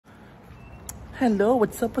Hello,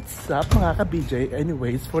 what's up mga ka-BJ?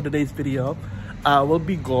 Anyways, for today's video, we'll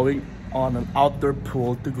be going on an outdoor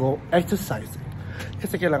pool to go exercising.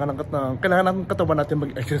 Kasi kailangan ng katawan natin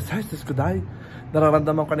mag-exercise. Dahil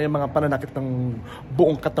nararamdaman ko na yung mga pananakit ng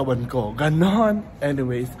buong katawan ko. Ganon.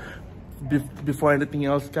 Anyways, before anything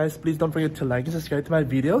else, guys, please don't forget to like and subscribe to my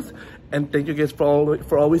videos. And thank you guys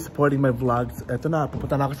for always supporting my vlogs. Eto na,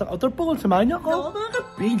 pupunta na ako sa outdoor pool. Samahan niyo ako. Hello mga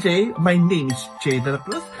ka-BJ, my name is Jay de la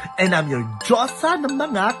Cruz, and I'm your Diyosa ng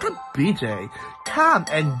mga ka-BJ. Come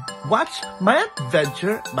and watch my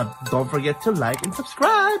adventure, but don't forget to like and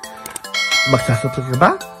subscribe. Magsasubscribe ka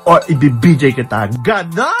ba? Or i-BJ kita?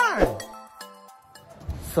 Ganon!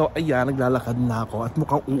 So, ayan, naglalakad na ako at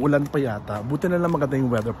mukhang uulan pa yata. Buti na lang maganda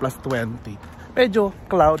yung weather, plus 20. Medyo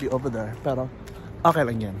cloudy over there, pero okay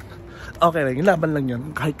lang yan. Okay lang, laban lang yan,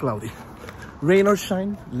 kahit cloudy. Rain or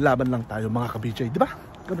shine, laban lang tayo mga ka-BJ, di ba?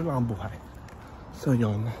 Ganun lang ang buhay. So,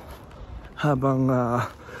 yun. Habang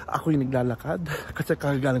ako yung naglalakad, kasi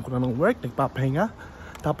kagagaling ko na ng work, nagpapahinga,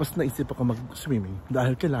 tapos naisip ako mag-swimming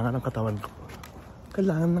dahil kailangan ng katawan ko.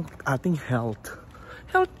 Kailangan ng ating health.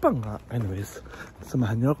 Health pa nga. Anyways,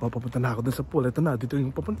 samahan niyo ako. Papunta na ako dun sa pool. Ito na, dito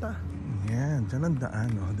yung papunta. Yan, dyan ang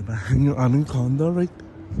daan, oh, diba? Yung aming condo, right?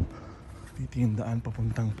 Dito yung daan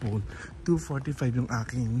papuntang pool. 2:45 yung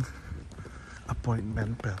aking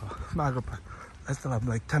appointment, pero maaga pa. I still have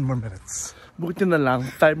like 10 more minutes. Buti na lang,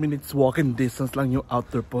 5 minutes walking distance lang yung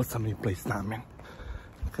outdoor pool sa may place namin.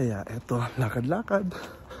 Kaya eto, lakad-lakad.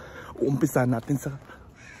 Uumpisa natin sa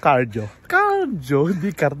cardio. Cardio, hindi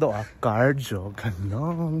cardio cardio.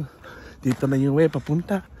 Ganon. Dito na yung way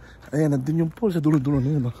papunta. Ayan, nandun yung pool sa dulo-dulo na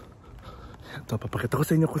yun. Ito, papakita ko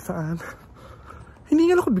sa inyo kung saan.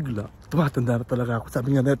 Hiningal ako bigla. Tumatanda na talaga ako.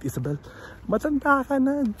 Sabi nga net, Isabel, matanda ka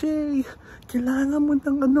na, Jay. Kailangan mo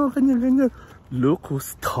ng kanya-ganyan. Look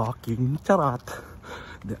who's talking. Charot.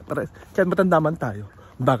 Kaya matanda man tayo.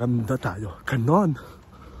 Baganda tayo. Ganon.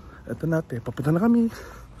 Ito natin, papunta na kami.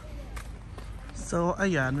 So,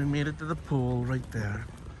 ayan, we made it to the pool right there.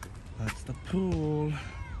 That's the pool.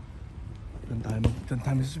 Then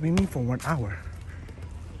time is swimming for 1 hour.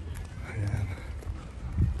 Ayan.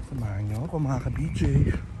 Samahan nyo ako mga ka-BJ.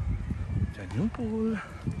 Diyan yung pool.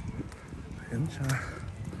 Ayan siya.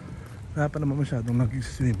 Wala pa naman masyadong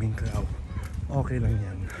nag-swimming kaya okay lang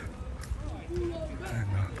yan.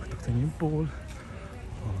 Ano, pataksan yung pool.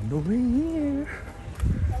 On the way here.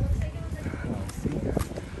 See?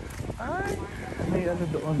 Ay! May ano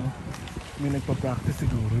doon, oh. May nagpa-practice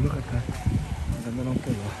siguro. Look at that. Ang ganda ng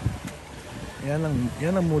pool, oh.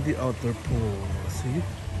 Yan ang Moody Outdoor Pool. See?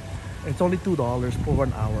 It's only $2 for 1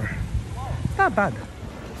 hour. Not bad.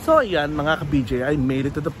 So, ayan, mga ka-BJ, I made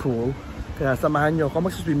it to the pool. Kaya samahan nyo ako.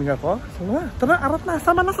 Mag-swimming ako. So, tara, arat na.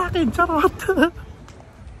 Sama na sa akin. Charot!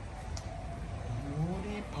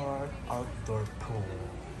 Moody Park Outdoor Pool.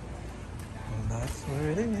 And that's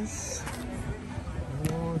where it is.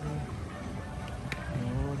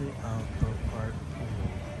 Moody Outdoor Park Pool.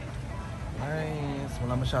 Nice.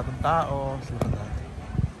 Wala masyadong tao. Sila natin.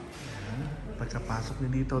 Pagkapasok nyo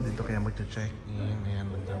dito kaya mag-check-in. Ayan,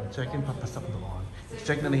 mag-check-in, papasok doon.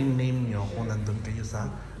 Check na yung name nyo kung nandun kayo sa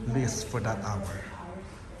list for that hour.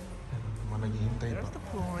 Ayan, mga naghihintay pa. There's the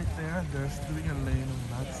pool right there. There's doing a lane on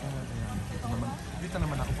that side. Ayan, dito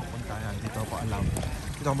naman ako pupunta. Ayan, dito ako alam.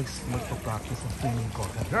 Dito ako magpa-practice ng swimming ko.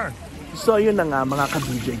 Ayan. So, yun na nga mga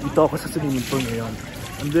ka-BJ. Dito ako sa swimming pool ngayon.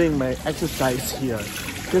 I'm doing my exercise here.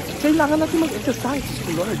 Kasi kailangan natin mag-exercise,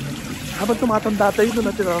 Lord. Habang tumatanda tayo,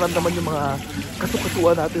 doon natin nararamdaman yung mga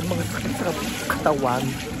katukatuan natin, mga sakit sa katawan.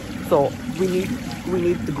 So, we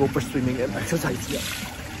need to go for swimming and exercise here.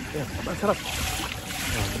 Ayan, sarap.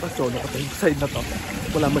 Ayan, diba? So, nakatayo side na to.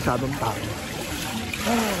 Wala masyadong tao.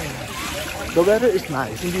 The weather is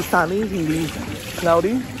nice. Hindi sunny, hindi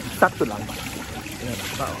cloudy. Sakto lang. Ayan,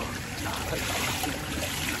 diba?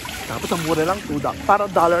 Tapos ang mura lang, $2. Para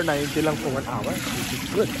 $1.90 lang for 1 hour. Which is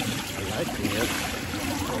good. I like it.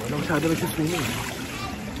 So, wala masyado nagsiswimming.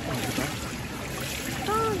 Diba?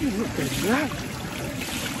 Look at that.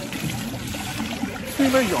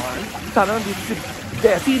 Swimmer yarn. Sana nandito si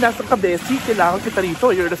Bessie. Nasaan ka, Bessie? Kailangan kita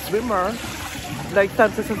rito. You're the swimmer. Like,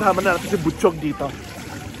 saan sasama na natin si Butchog dito.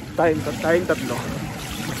 Tayong tatlo.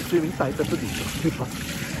 Swimming tayo tatlo dito. Diba?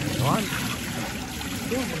 Yarn.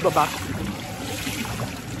 Magbabak.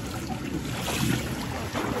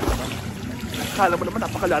 Kala mo naman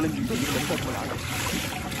napakalalim dito. Hindi naman saan malalim.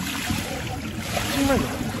 Swimmer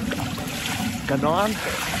yarn. Ganon.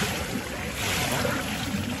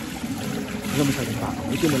 Alam mo sa'yo tao.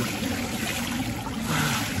 Ito na lang.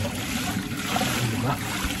 Diba?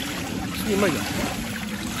 Swimmer yarn.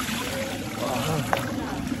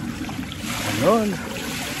 Ganon.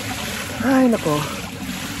 Ay, nako.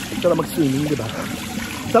 Ito na mag-swimming, di ba?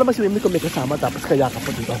 Ito na mag-swimming kung may kasama tapos kaya ka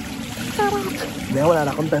po dito. Charot! Hindi, wala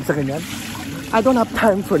na akong time sa ganyan. I don't have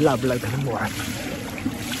time for love life anymore.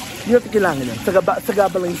 Hindi natin kailangan yan.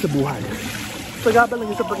 Sagaba lang yung sa buhay. Sagaba lang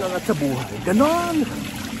yung sa pagangat sa buhay. Ganon!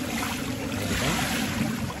 Diba?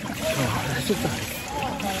 Oh, exercise.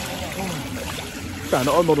 Sana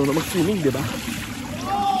all marunong mag-swimming, di ba?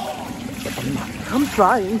 I'm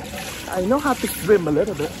trying. I know how to swim a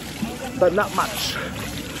little bit, but not much.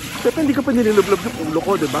 Pero hindi ko pa nililublob yung ulo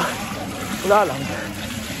ko, di ba? Wala lang.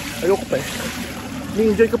 Ayoko pa eh.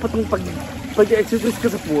 Ni-enjoy ko pa itong pag-exercise ko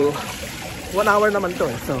sa pool. 1 hour naman to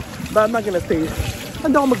eh. So, but I'm not gonna stay.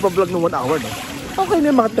 Hindi ako magbablog ng 1 hour, no? Okay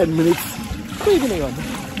na yung mga 10 minutes. Pwede na yun.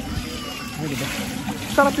 Ay, diba?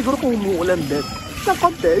 Sarap siguro kung umuulan din. Sa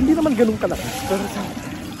konti, hindi naman ganun kalakas. Pero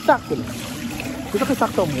sakto lang. Gusto ko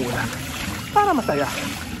sakto umuulan. Para masaya.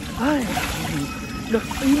 Ay,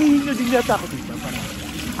 hinihinga din yata ako dito.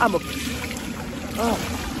 I'm okay. Oh.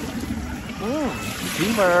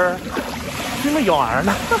 Swimmer. Swimmer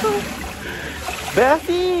yarn.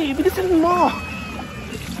 Bessie, bilisan mo.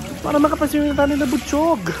 Para makapaswimming tayo na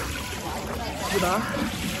butchog. Diba?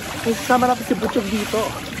 May sasama natin si butchog dito.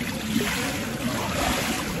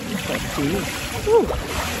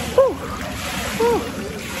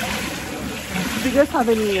 If you guys have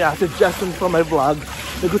any suggestions for my vlog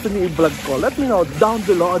na gusto niyo i-vlog ko, let me know down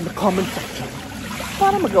below in the comment section.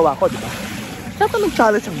 Para magawa ko, diba? Kaya anong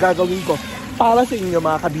challenge ang gagawin ko para sa inyo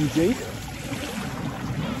mga ka-BJ.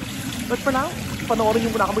 But for now, panoorin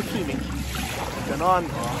nyo muna ako mag-swimming. Ganon,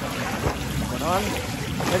 oh. Ganon.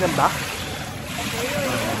 Ganyan ba?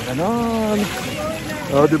 Ganon.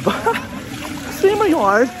 Oh, diba? Swimmer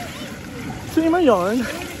yarn. Swimmer yarn.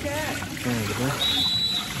 Oh, diba?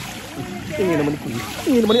 Tingin naman ni Kuya.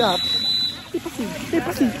 Tingin naman ni Ate.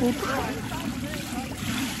 Ipasipot.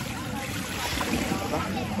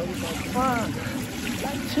 1,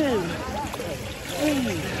 2,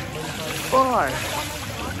 3, 4.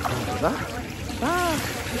 Diba?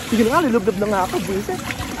 Sige na nga, lilublob na nga ako, buwisit.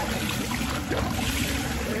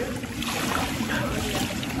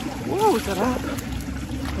 Wow, sarap.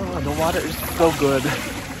 Oh, the water is so good.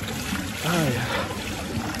 Ay,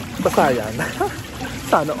 basa yan.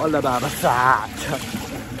 Sana all nababasa.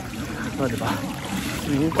 O, diba?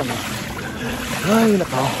 Swimming kami. Ay,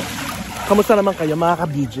 nakaw. Kamusta naman kayo mga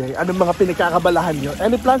ka-BJ? Anong mga pinagkakabalahan nyo?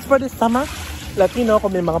 Any plans for this summer? Let me know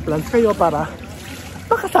kung may mga plans kayo para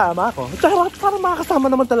makasama ako. Tsaka para makakasama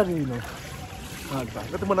naman talaga yun. Diba?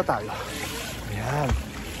 Ito muna tayo. Ayan.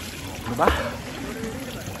 Diba?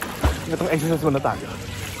 Itong exercise muna tayo.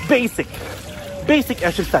 Basic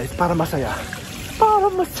exercise para masaya. Para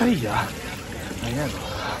masaya. Ayan.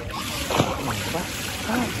 Diba?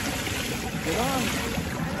 Ayan.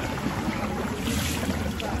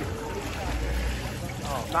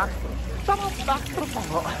 Oh, backstroke. Sama backstroke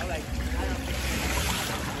ako.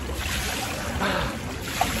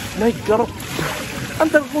 My God. Ang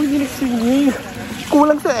tagal ko hindi nag-swimming.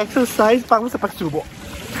 Kulang sa exercise para sa pagsubo.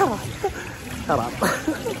 Sarap. Sarap.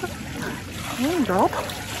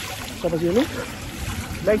 Sarap swimming.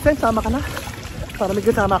 Next time, sama ka na. Para may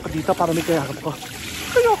kasama ako dito, para may kayakap ko.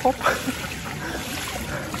 Kayakap.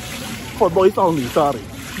 For boys only, sorry.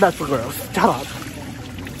 That's for girls. Charot.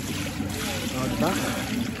 O, diba?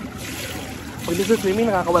 Pag nasa swimming,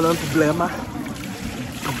 nakakawala ng problema.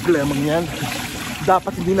 Problemang yan.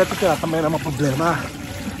 Dapat hindi natin tinatamay ng mga problema.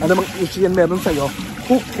 Ano mang issue yan meron sa'yo,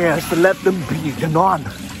 who cares? Let them be. Ganon.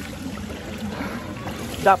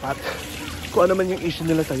 Dapat, kung ano man yung issue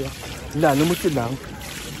nila sa'yo, lalo mo silang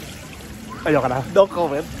ayoko na. Don't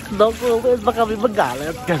comment. Don't comment. Baka may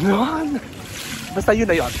magalit. Ganon. Basta yun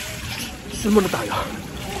na yun. Swim muna tayo.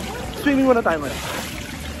 Swimming muna tayo ngayon.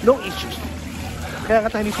 No issues. Kaya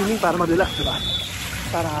nga tayo ni swimming para mag-relax, diba?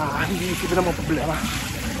 Para hindi isipin ng mga problema.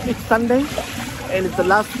 It's Sunday and it's the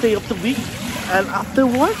last day of the week. And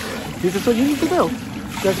afterwards, this is what you need to do.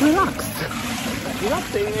 Just relax. Relax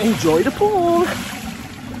and enjoy the pool.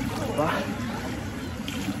 Diba?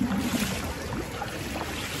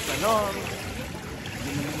 Ganon.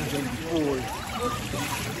 Enjoy the pool.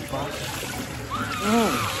 Diba?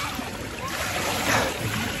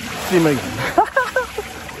 Swimmer yun.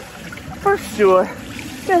 For sure.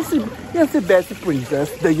 Yan si Bessie Princess,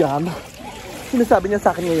 Dayan. Sinasabi niya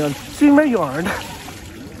sa akin ngayon, swimmer yarn.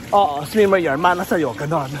 Oo, swimmer yarn. Mana sa'yo,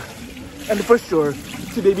 ganon. And for sure,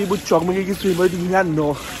 si Baby Butchog, magiging swimmer din yan,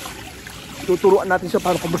 no? Tuturuan natin siya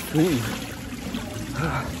paano kumuswim.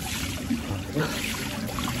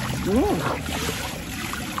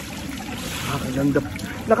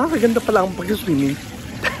 Nakakaganda pala ang pag-swimming.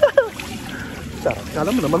 Sarap,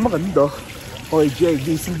 kala mo naman maganda. Hoy Jay,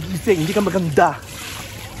 gising, hindi ka maganda.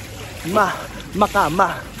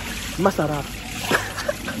 Makama, masarap.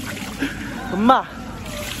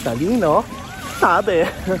 Talino, sabi.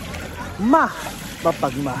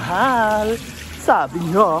 Mapagmahal, sabi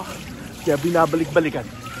nyo. Kaya binabalik-balikan.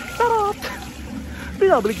 Charot!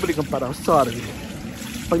 Binabalik-balikan para, sorry.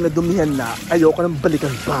 Pag nadumihan na, ayoko nang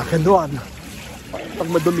balikan pa. Ganon. Pag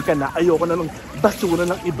madumi ka na, ayoko na ng basura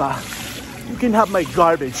ng iba. You can have my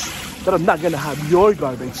garbage, but I'm not gonna have your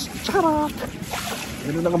garbage. Charot!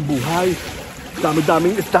 Ganun lang ang buhay.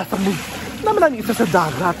 Dami-daming isda sa mundo. Dami-daming isa sa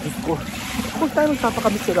dagat. Huwag tayo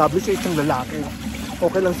nagpapakamiserable sa isang lalaki.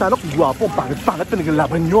 Okay lang sana kung gwapo, pangit-pangit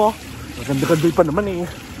pinaglalaban nyo. Maganda-ganda pa naman eh.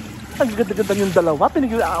 Ang ganda-ganda yung dalawa,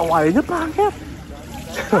 pinag-aawayan nyo, pangit.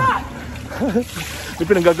 May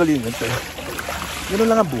pinanggagalingan sa'yo. Ganun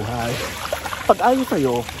lang ang buhay. Pag ayaw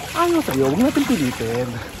sa'yo, huwag natin pilitin.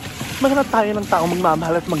 Maghanap tayo ng taong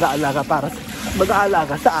magmamahal at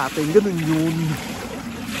mag-aalaga sa atin. Ganun yun.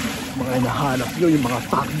 Mga hinahanap nyo, yung mga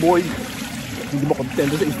fuckboy. Hindi mo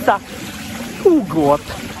kontento sa isa. Hugot.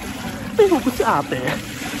 May hugot si ate.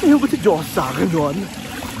 May hugot si Diyosa. Ganun.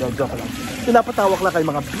 Joke lang. Pinapatawak lang kayo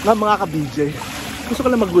mga ka-BJ. Gusto ko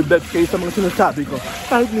lang mag-good vibes kayo sa mga sinasabi ko.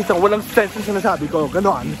 Kahit minsan walang sense yung sinasabi ko.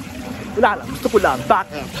 Ganon. Wala lang. Gusto ko lang.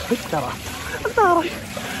 Bakit? Tara.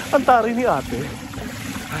 Ang taray ni ate.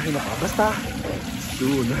 Ay naka. Basta.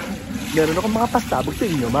 Soon. Meron akong mga pasabog sa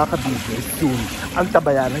inyo mga ka-BJ. Soon. Ang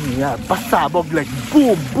tabayanan niya. Pasabog like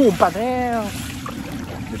boom, boom, panel.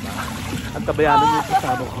 Diba? Ang tabayanan niya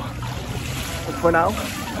pasabog ko. But for now,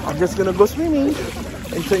 I'm just gonna go swimming.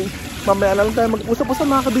 And train. Mamaya na lang tayo mag-usap-usap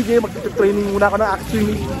mga ka-BJ. Mag-training muna ako ng act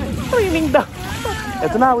swimming. Training daw.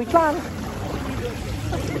 Eto na, wait lang.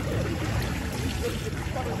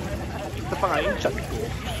 Ito pa nga yung chat ko.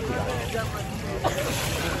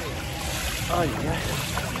 Ay, ay.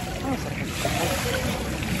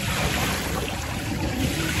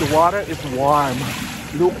 The water is warm.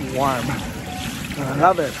 Lukewarm. I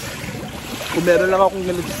love it. Kung meron lang akong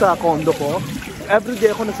ganito sa condo ko, everyday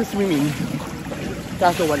ako nagsiswimming.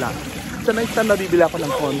 Kaso wala. Sa next time nabibili ako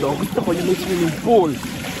ng condo, gusto ko yung may swimming pool.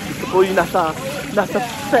 Gusto ko yung nasa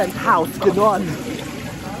penthouse, gano'n.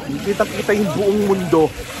 Kita-kita yung buong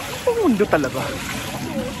mundo. Buong mundo talaga.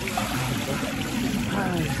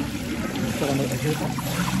 Ay, gusto ko mag-agit.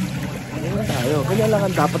 Ganyan tayo. Ganyan lang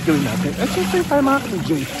ang dapat gawin natin. At syempre tayo mga KJ.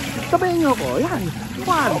 Sabayan nyo ako. Yan. 1,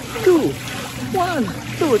 2. 1,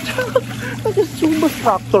 2. Nag-zumba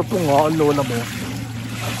factor po nga ang lola mo.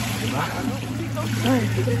 Diba? Ay,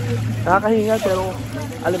 nakakahinga pero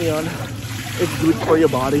alam mo yun, it's good for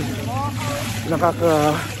your body.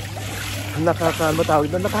 Nakaka-relax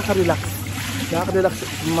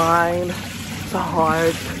sa mind, sa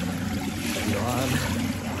heart, yun.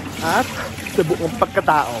 At sa buong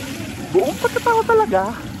pagkatao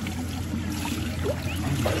talaga.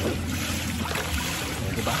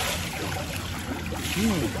 Diba?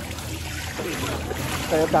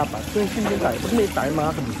 Kaya dapat swim din tayo. Pag may tayo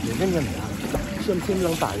mga kabigyan, ganyan lang. Swim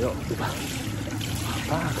lang tayo, diba?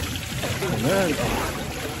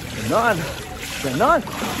 Ganon.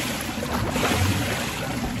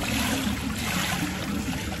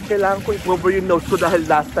 Kailangan ko i-cover yung nose ko dahil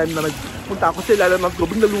last time na nagpunta ako sa ilalim ng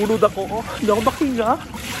tubig, nalunod ako. Hindi ako makinga.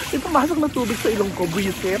 May pumasok ng tubig sa ilong ko,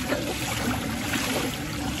 buisit.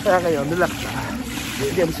 Kaya ngayon, relax na.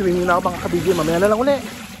 Sige, swimming na ako mga kabigyan. Mamaya na lang uli.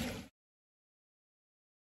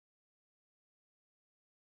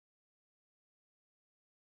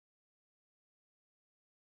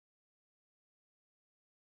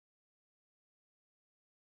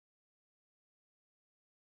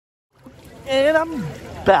 And I'm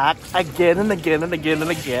back again and again.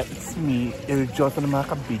 It's me, Diyos ng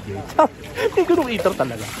mga kabigay. Hindi ko nung eater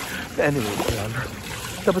talaga. Anyway, yan.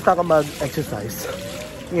 Tapos ako mag-exercise.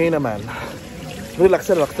 Ngayon naman,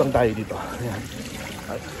 relax lang tayo dito. Ayan.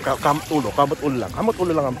 Kamot ulo lang. Kamot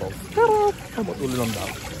ulo lang ang pose. Pero, kamot ulo lang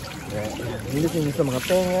daw. Ayan. Nilis sa mga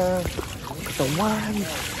tenga, katawan,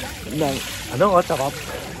 ng, sarap.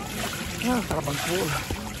 Sarap ang pool.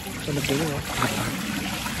 Sa nagdali,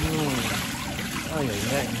 Ay.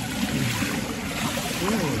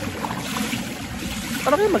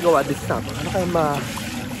 Ano kaya magawa this summer? Ano kaya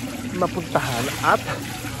mapuntahan? At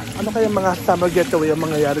ano kaya mga summer getaway ang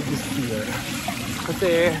mangyayari this year?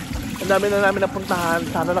 Kasi ang dami na namin napuntahan.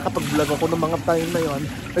 Sana nakapag-vlog ako ng mga time na yon.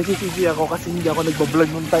 Nagsisisi ako kasi hindi ako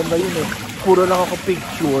nagbablog ng time na yun eh. Puro lang ako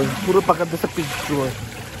picture. Puro paganda sa picture.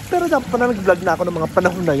 Pero dapat pa na nag-vlog na ako ng mga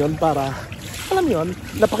panahon na yon para alam mo yun,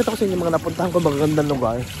 napakita ko sa inyo mga napuntahan ko magagandang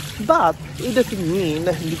lugar. But, it doesn't mean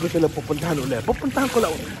na hindi ko sila pupuntahan ulit. Pupuntahan ko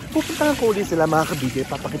ulit sila mga kabigay.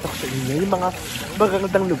 Papakita ko sa inyo yung mga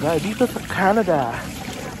magagandang lugar dito sa Canada.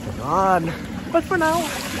 Ganon. But for now,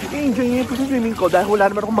 i-enjoy nyo yung pag-swimming ko dahil wala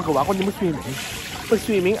naman akong magawa kundi mag-swimming.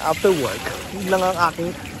 Pag-swimming after work. Yun lang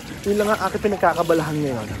ang aking pinagkakabalahan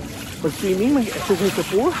ngayon. Pag-swimming, mag-exercise sa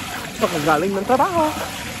pool, pagkagaling ng trabaho.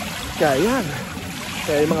 Kaya yan.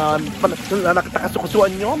 Kaya yung mga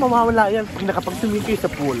nakatakasakusuan nyo, mawawala yan pag nakapag-swimming kayo sa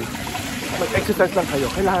pool. Mag-exercise lang kayo.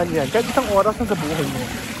 Kailangan yan. Kahit isang oras na sa buhay nyo.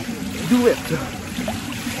 Do it.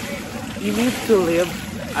 You need to live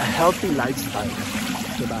a healthy lifestyle.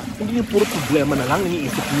 Diba? Hindi yung puro problema na lang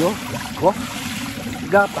iniisip nyo. Ko?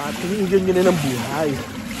 Dapat, iniinjil nyo na ng buhay.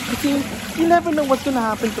 Kasi, you never know what's gonna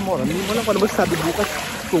happen tomorrow. Hindi mo lang kung ano masasabi bukas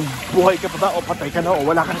kung buhay ka pa ba o patay ka na o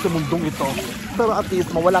wala ka na sa mundong ito. Pero at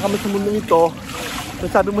least, mawala ka na sa mundong ito.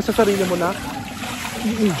 Sabi mo sa sarili mo na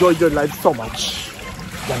you enjoyed your life so much.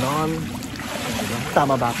 Ganon.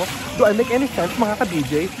 Tama ba ako? Do I make any sense mga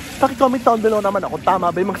ka-DJ? Paki-comment down below naman ako. Tama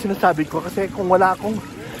ba yung mga sinasabi ko? Kasi kung wala akong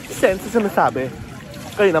sense sa sinasabi,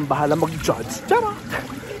 kayo nang bahala mag-judge. Tara!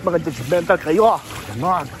 Mga judgmental kayo.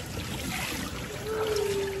 Ganon.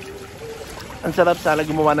 Ang sarap sana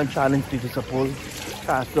gumawa ng challenge dito sa pool.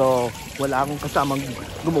 Kaso wala akong kasamang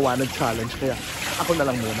gumawa ng challenge. Kaya ako na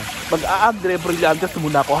lang muna. Mag-Andre Brillantes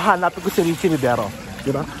muna ako. Hanapin ko si Richie Rivero.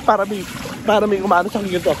 Diba? Para may umano sa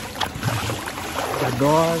akin ito.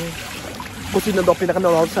 Ganon. Kung sino daw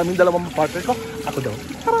pinaka-nalawag sa aming dalawang partner ko, ako daw.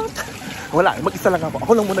 Wala, mag-isa lang ako.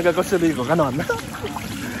 Ako lang muna gagawin sa sarili ko. Ganon.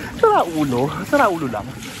 Sara ulo lang.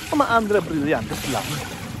 Andre Brillantes lang.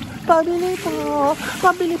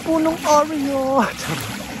 Pabili po ng Oreo.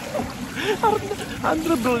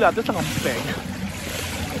 Andre Brillantes ang peg.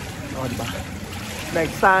 O, diba?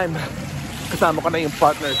 Next time, kasama ko na yung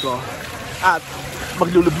partner ko at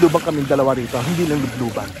maglulubluban kaming dalawa rito. Hindi lang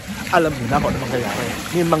lubluban. Alam niyo na kung ano mangyayari.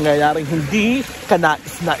 May mangyayaring hindi ka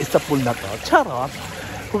nais sa pool na to. Charot!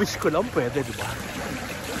 Wish ko lang pwede, di ba?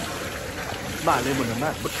 Malay mo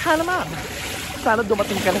naman. Baka naman. Sana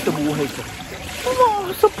dumating ka na sa buhay ko.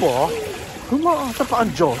 Umaasa pa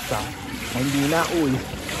ang Diyosa. Ay, hindi na, uy.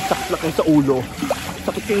 Sakit lang kayo sa ulo.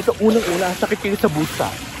 Sakit kayo sa unang-una. Sakit kayo sa busa.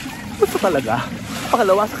 Basta talaga.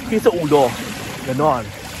 Pangalawa, sakit kayo sa ulo. Ganon.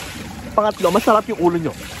 Pangatlo, masarap yung ulo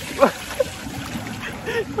nyo.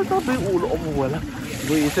 Masarap yung ulo o wala.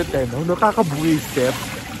 Buisit eh, no? Nakakabuisit.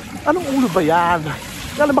 Anong ulo ba yan?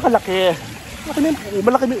 Kala makalaki.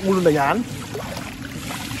 Malaki na yung ulo na yan.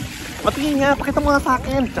 Matingin nga, pakita mo nga sa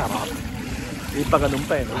akin. Charot. Eh, pa ganun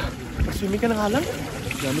pa eh, no? Mag-swimming ka na nga lang.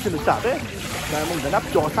 Dami sinasabi. Dami mong ganap,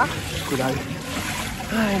 Diyosa. Kulay.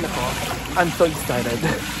 Ay, nako. I'm so excited.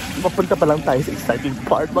 Mapunta pa lang tayo sa exciting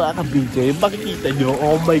part, mga ka-BJ. Makikita nyo,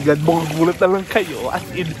 oh my God, magugulat na lang kayo. As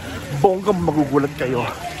in, bonggang magugulat kayo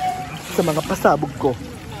sa mga pasabog ko.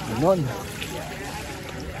 Ganon.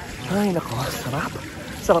 Ay, nako, sarap.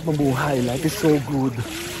 Sarap ng buhay. Life is so good.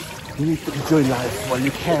 You need to enjoy life while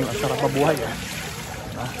you can. Ang sarap ng buhay, eh.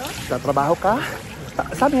 Sa trabaho ka,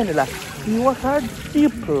 sabi nga nila, you work hard, you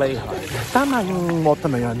play hard. Tama yung motto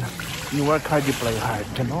na yan. You work hard, you play hard.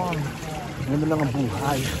 Ganon. Ganon lang ang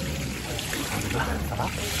buhay. Diba?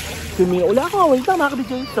 Sarap. Sumiula ako. Wait lang mga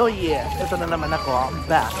kabidyo. So yes, ito na naman ako. I'm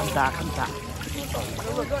back.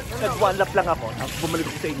 Nag-one lap lang ako. Bumalik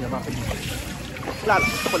ko sa inyo mga kabidyo. Lalo,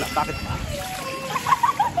 gusto ko lang. Bakit ba?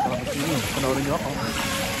 Sarap mag-swimming. Panoorin nyo ako.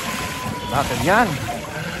 Bakit yan?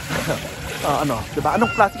 Diba?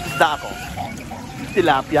 Anong klaseng isda ako?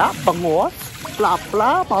 Tilapia, bangos,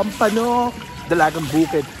 plapla, pampano, dalagang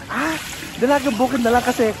bukid. Dalagang bukid na lang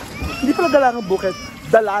kasi hindi pala dalagang bukid,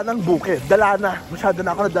 dala ng bukid. Dala na. Masyado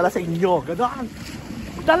na ako nadala sa inyo. Ganoon.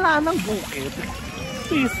 Dala ng bukid.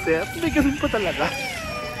 Isit. Hindi ganun pa talaga.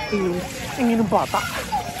 Ingin ng bata.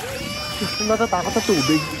 Natatakot sa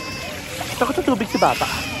tubig. Takot sa tubig si bata.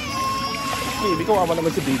 Baby, kawawa naman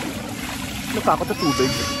si baby. Natakot sa tubig.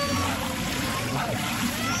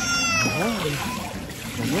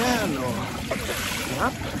 Ganyan, o.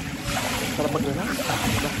 Sarap. Sarap mag-relax.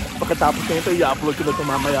 Pagkatapos na ito, i-upload ko na ito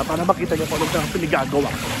mamaya para makita niyo kung anong pinigagawa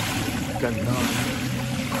ko. Ganon.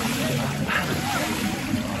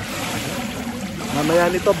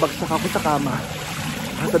 Mamaya nito, bagsak ako sa kama.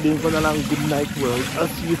 Sabihin ko na lang, good night world.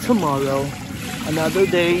 I'll see you tomorrow. Another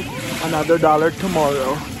day, another dollar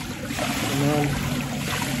tomorrow. Ganon.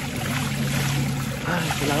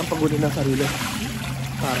 Kailangan pagunin ng sarili.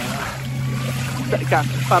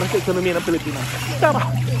 Para sa ekonomiya ng Pilipinas. Para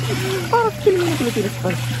sa ekonomiya ng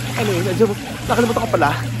Pilipinas. Ano yun? Nakalimutan ko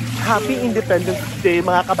pala. Happy Independence Day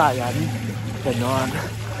mga kabayan. Ganon.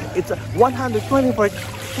 It's a 124th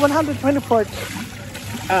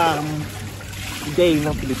day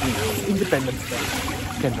ng Pilipinas. Independence Day.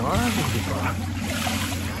 Ganon, di ba?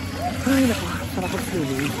 Ay, naku, sarap ang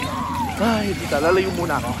swimming. Ay, dito, lalayo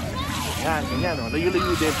muna ako. Yan, ganyan, no?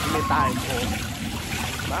 Layo-layo din, may time ko.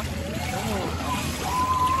 Diba?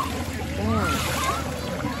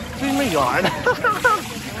 Swim mo yarn.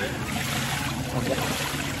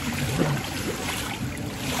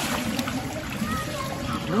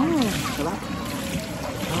 Sarap.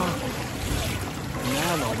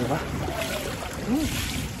 Ayan, o, diba?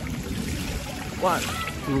 1,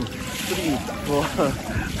 2, 3, 4,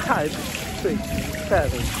 5, 6, 7,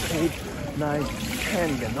 8, 9,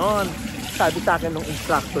 10, ganon. Sabi sa akin ng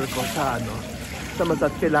instructor ko sa sa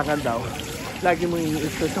massage, kailangan daw lagi mo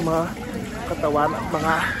i-stress sa mga katawan at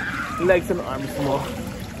mga legs and arms mo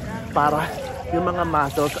para yung mga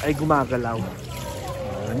muscles ay gumagalaw.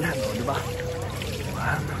 Ganyan, o, diba?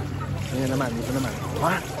 Ganyan naman, dito naman.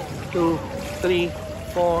 1, 2, 3,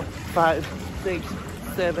 4, 5, 6,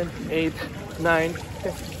 7, 8, 9,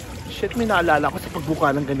 10. Shit, may naalala ko sa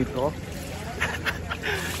pagbuka ng ganito.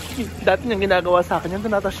 Dati niyang ginagawa sa akin yan,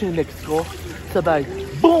 tinatas yung legs ko. Sabay,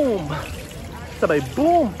 boom! Sabay,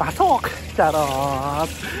 boom! Pasok! Charot!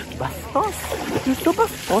 Bastos! Gusto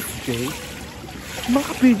bastos, Jay? Mga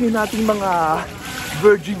kapigay nating mga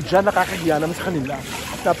virgin dyan, nakakahiya naman sa kanila.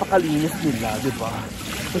 Napakalinis nila, di ba?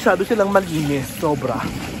 Masyado silang malinis, sobra.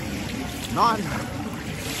 Non!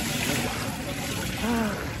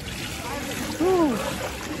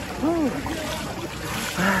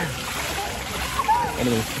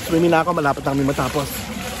 Anyway, swimming na ako, malapit na kami matapos.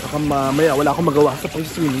 Baka mamaya wala akong magawa sa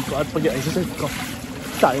pag-swimming ko at pag-exercise ko.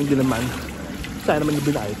 Sayang din naman. Sayang naman yung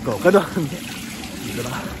binayad ko. Ganon. Diba?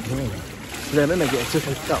 Sila na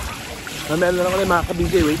nag-exercise ka. Mamaya na lang ulit mga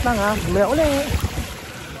ka-BJ. Wait lang ha. Mamaya ulit.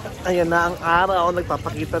 Ayan na ang araw.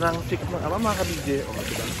 Nagpapakita ng chick ng ama mga ka-BJ. O,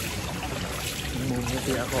 diba?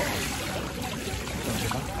 Mumuti ako.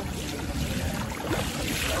 Diba?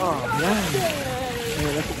 Oh, yan.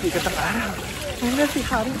 Ayan na sikat ang araw. Ayan na si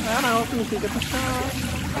Haring araw. Sikat na siya.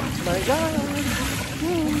 Oh my God.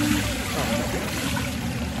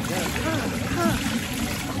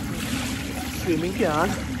 Swimming yan.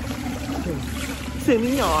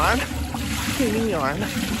 Swimming yarn. Swimming yarn.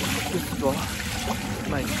 Gusto.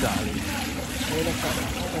 My God. Ayan na siya.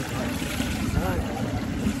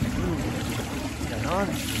 Ganon.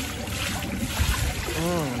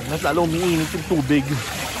 Mas lalo umiinit yung tubig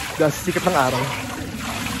dahil sikat ng araw.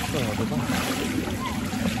 Diba?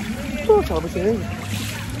 Saka ba siya yun?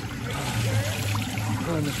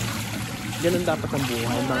 Ganun dapat ang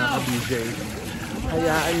buhay mga ka-BJ.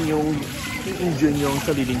 Hayaan yung i-enjoy nyo ang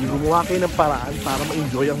sarili nyo. Gumawa kayo ng paraan para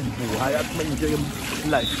ma-enjoy ang buhay at ma-enjoy ang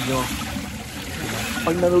life nyo.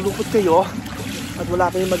 Pag nalulungkot kayo at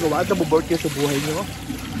wala kayong magawa at naboboard kayo sa buhay nyo,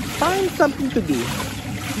 find something to do.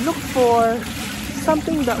 Look for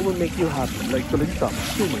something that will make you happy. Like tulad ito,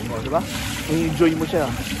 swimming mo, diba? I-enjoy mo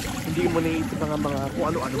siya. Hindi mo naisip mga kung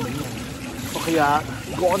ano-ano man yan. O kaya,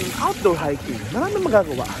 go on outdoor hiking. Maraming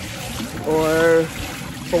magagawa. Or,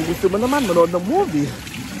 kung gusto mo naman, manood ng movie.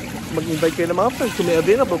 Mag-invite kayo ng mga friends kung may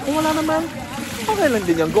available. Kung wala naman, okay lang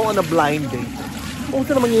din yan. Go on a blind date. Kung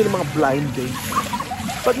saan naman yun yung mga blind date.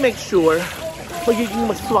 But make sure, magiging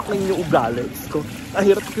maswak na yung ugali. So,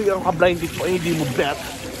 ahirap ko yung ka-blind date mo, hindi mo bet.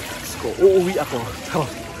 So, uuwi ako. So,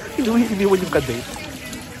 iniwan yung ka-date.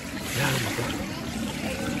 Yan.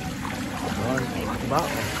 Diba?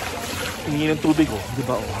 Tingin ng tubig, oh.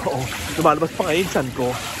 Diba? Oo. Lumalabas pa ngayon, san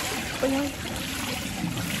ko. Ayan.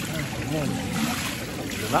 Ayan.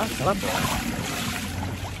 Diba? Sarap.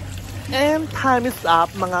 And time is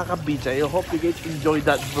up, mga ka-BJ. I hope you guys enjoyed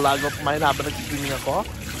that vlog of mine habang nag-streaming ako.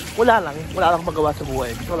 Wala lang akong magawa sa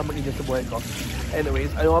buhay. Gusto ko lang mag-enjoy sa buhay ko.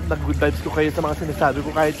 Anyways, I hope nag-good vibes ko kayo sa mga sinasabi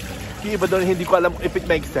ko. Kahit yung iba doon, hindi ko alam if it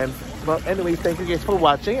makes sense. But anyways, thank you guys for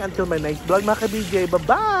watching. Until my next vlog, mga ka-BJ.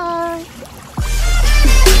 Bye-bye!